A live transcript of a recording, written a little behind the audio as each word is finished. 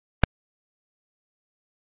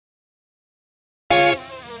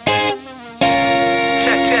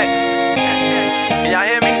check. Can y'all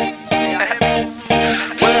hear me?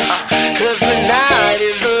 Well, cause the night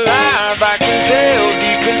is alive. I can tell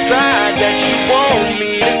deep inside that you want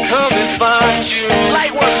me to come and find you. It's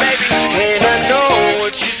light work, baby. And I know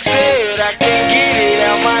what you said, I can't get it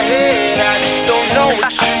out my head. I just don't know what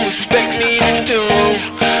you expect me to do.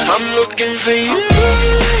 I'm looking for you.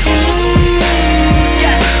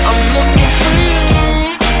 Yes. I'm looking for you.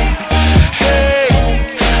 Hey,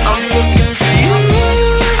 I'm looking for you.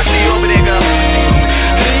 I see you over there, girl.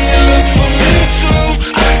 Do you look for me too?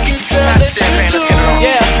 I can tell That's that champagne, you let's get it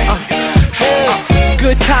on. Hey.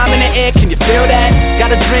 Good time in the air, can you feel that?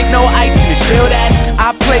 Got a drink, no ice, can you chill that?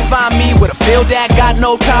 I play find me with a feel that. Got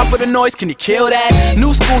no time for the noise, can you kill that? New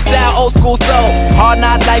school style, old school soul. Hard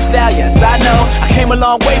knock lifestyle, yes I know. I came a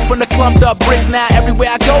long way from the clumped up bricks. Now everywhere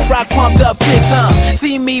I go, rock pumped up kicks,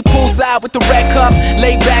 See me poolside with the red cup,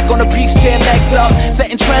 laid back on the beach chair, legs up.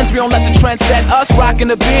 Setting trends, we don't let the trend set us. Rocking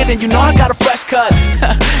the beard, and you know I got a fresh cut.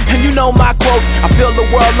 And you know my quotes, I fill the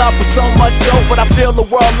world up with so much dope, but I fill the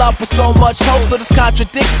world up with so much hope. So there's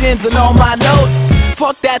contradictions in all my notes.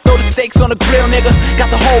 Fuck that, throw the steaks on the grill, nigga. Got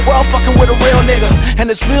the whole world fucking with a real nigga, and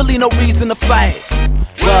there's really no reason to fight.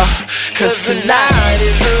 Well, cause tonight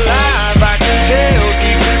is alive. I can tell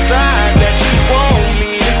deep inside that you want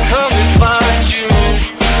me to come and find you.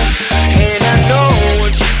 And I know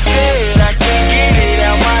what you said, I can't get it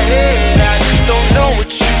out my head. I just don't know what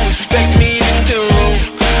you expect me to do.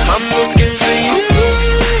 I'm looking for you.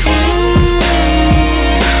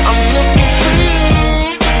 I'm looking for you.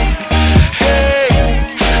 Hey,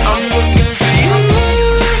 I'm looking for you.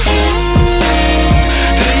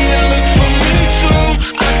 Do you look for me too?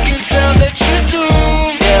 I can tell that you do.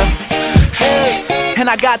 yeah. Hey. And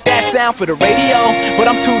I got that sound for the radio, but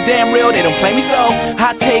I'm too damn real, they don't play me so.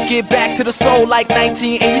 I take it back to the soul like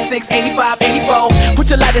 1986, 85, 84. Put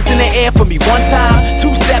your lighters in the air for me one time.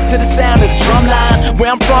 Two-step to the sound of the drum line.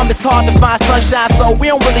 Where I'm from, it's hard to find sunshine, so we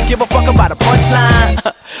don't really give a fuck about a punchline.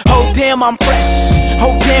 Oh damn, I'm fresh.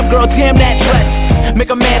 Oh damn, girl, damn that dress. Make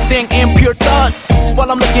a man think impure thoughts while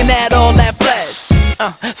I'm looking at all that flesh.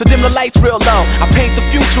 So dim the lights real low. I paint the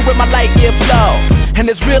future with my light year flow, and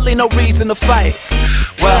there's really no reason to fight.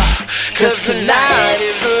 Well, cause tonight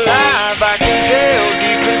is alive. I can tell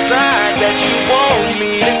deep inside that you want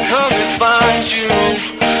me to come and find you.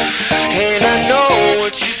 And I know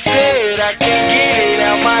what you said, I can't get it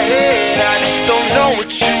out my head. I just don't know what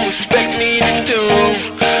you expect me to do.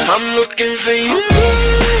 I'm looking for you.